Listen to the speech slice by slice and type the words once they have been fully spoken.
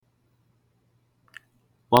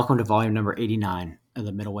Welcome to volume number 89 of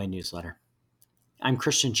the Middle Way newsletter. I'm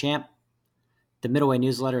Christian Champ. The Middle Way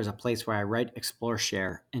newsletter is a place where I write, explore,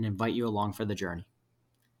 share, and invite you along for the journey.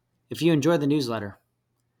 If you enjoy the newsletter,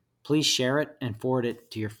 please share it and forward it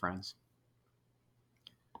to your friends.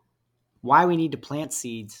 Why we need to plant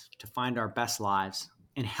seeds to find our best lives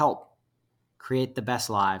and help create the best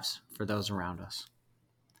lives for those around us.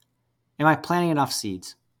 Am I planting enough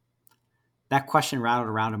seeds? That question rattled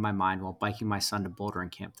around in my mind while biking my son to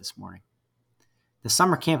bouldering camp this morning. The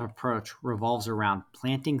summer camp approach revolves around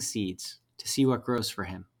planting seeds to see what grows for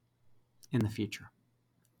him in the future.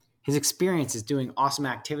 His experience is doing awesome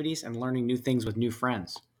activities and learning new things with new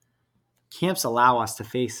friends. Camps allow us to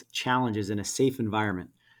face challenges in a safe environment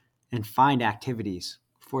and find activities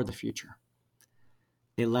for the future.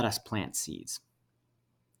 They let us plant seeds.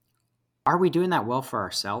 Are we doing that well for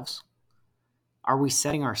ourselves? Are we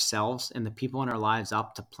setting ourselves and the people in our lives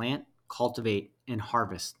up to plant, cultivate, and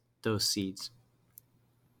harvest those seeds?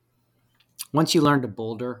 Once you learn to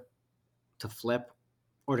boulder, to flip,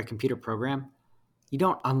 or to computer program, you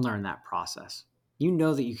don't unlearn that process. You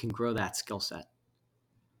know that you can grow that skill set.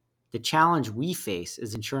 The challenge we face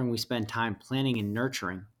is ensuring we spend time planning and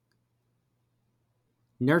nurturing.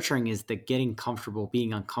 Nurturing is the getting comfortable,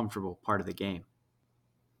 being uncomfortable part of the game.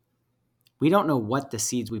 We don't know what the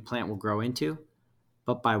seeds we plant will grow into,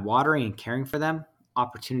 but by watering and caring for them,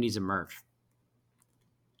 opportunities emerge.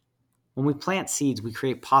 When we plant seeds, we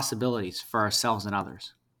create possibilities for ourselves and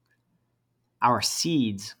others. Our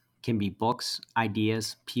seeds can be books,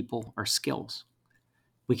 ideas, people, or skills.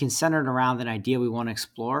 We can center it around an idea we want to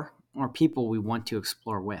explore or people we want to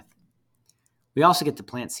explore with. We also get to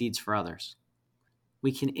plant seeds for others.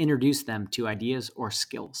 We can introduce them to ideas or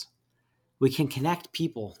skills. We can connect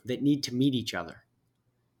people that need to meet each other.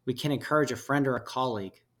 We can encourage a friend or a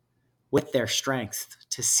colleague with their strengths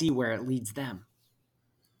to see where it leads them.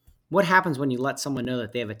 What happens when you let someone know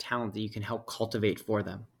that they have a talent that you can help cultivate for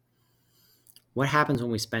them? What happens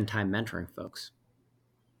when we spend time mentoring folks?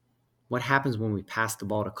 What happens when we pass the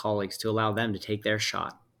ball to colleagues to allow them to take their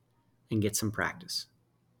shot and get some practice?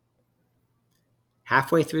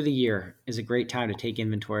 Halfway through the year is a great time to take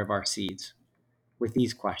inventory of our seeds with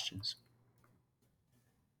these questions.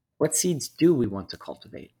 What seeds do we want to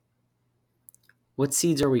cultivate? What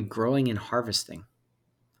seeds are we growing and harvesting?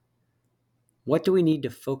 What do we need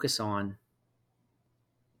to focus on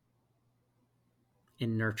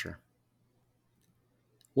and nurture?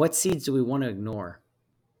 What seeds do we want to ignore?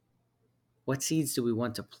 What seeds do we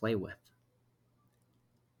want to play with?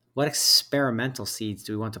 What experimental seeds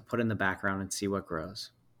do we want to put in the background and see what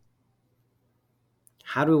grows?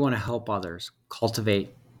 How do we want to help others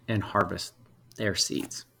cultivate and harvest their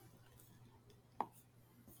seeds?